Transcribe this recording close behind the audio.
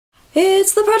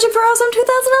It's the Project for Awesome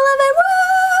 2011!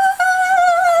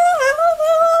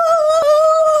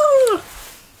 Woo!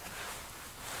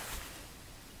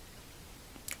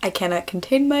 I cannot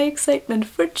contain my excitement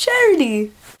for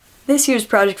charity! This year's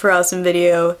Project for Awesome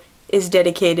video is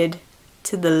dedicated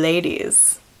to the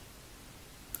ladies.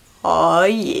 Aw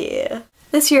yeah.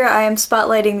 This year I am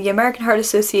spotlighting the American Heart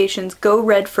Association's Go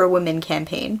Red for Women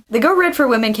campaign. The Go Red for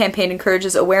Women campaign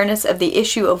encourages awareness of the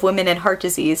issue of women and heart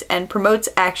disease and promotes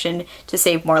action to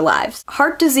save more lives.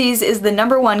 Heart disease is the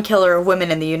 #1 killer of women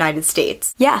in the United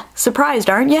States. Yeah, surprised,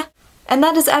 aren't ya? And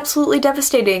that is absolutely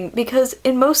devastating because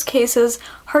in most cases,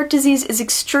 heart disease is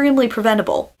extremely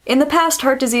preventable. In the past,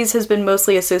 heart disease has been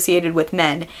mostly associated with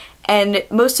men, and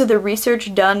most of the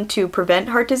research done to prevent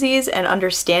heart disease and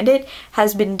understand it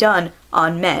has been done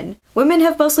on men. Women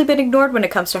have mostly been ignored when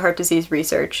it comes to heart disease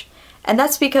research, and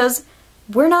that's because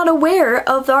we're not aware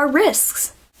of our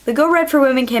risks. The Go Red for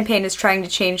Women campaign is trying to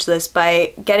change this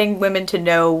by getting women to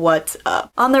know what's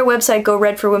up. On their website,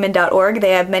 goredforwomen.org,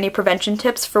 they have many prevention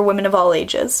tips for women of all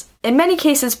ages. In many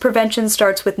cases, prevention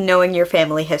starts with knowing your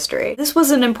family history. This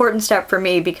was an important step for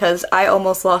me because I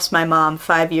almost lost my mom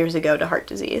 5 years ago to heart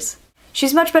disease.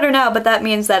 She's much better now, but that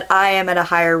means that I am at a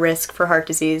higher risk for heart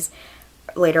disease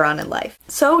later on in life.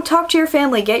 So talk to your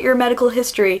family, get your medical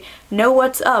history, know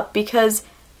what's up, because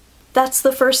that's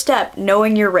the first step,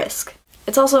 knowing your risk.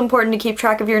 It's also important to keep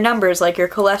track of your numbers, like your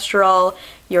cholesterol,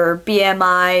 your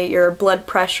BMI, your blood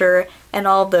pressure, and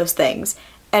all of those things.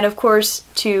 And of course,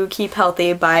 to keep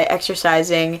healthy by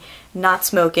exercising, not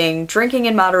smoking, drinking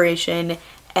in moderation,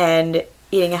 and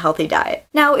eating a healthy diet.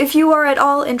 Now, if you are at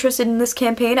all interested in this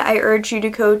campaign, I urge you to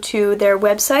go to their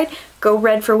website,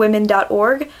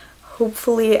 goredforwomen.org.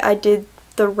 Hopefully I did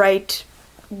the right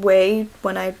way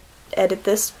when I edit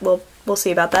this. We'll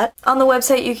see about that. On the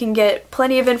website you can get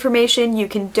plenty of information, you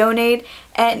can donate,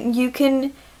 and you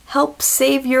can help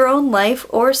save your own life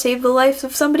or save the life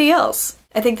of somebody else.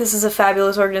 I think this is a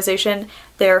fabulous organization.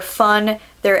 They're fun,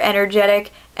 they're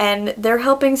energetic, and they're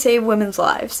helping save women's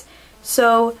lives.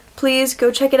 So please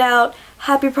go check it out.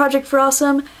 Happy Project for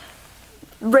Awesome.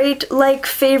 Rate, like,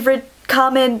 favorite,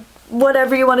 comment,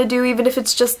 whatever you want to do, even if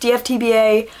it's just the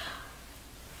FTBA.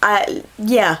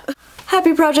 Yeah.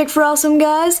 Happy Project for Awesome,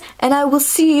 guys, and I will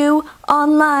see you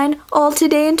online all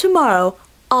today and tomorrow.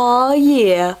 Aw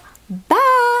yeah. Bye!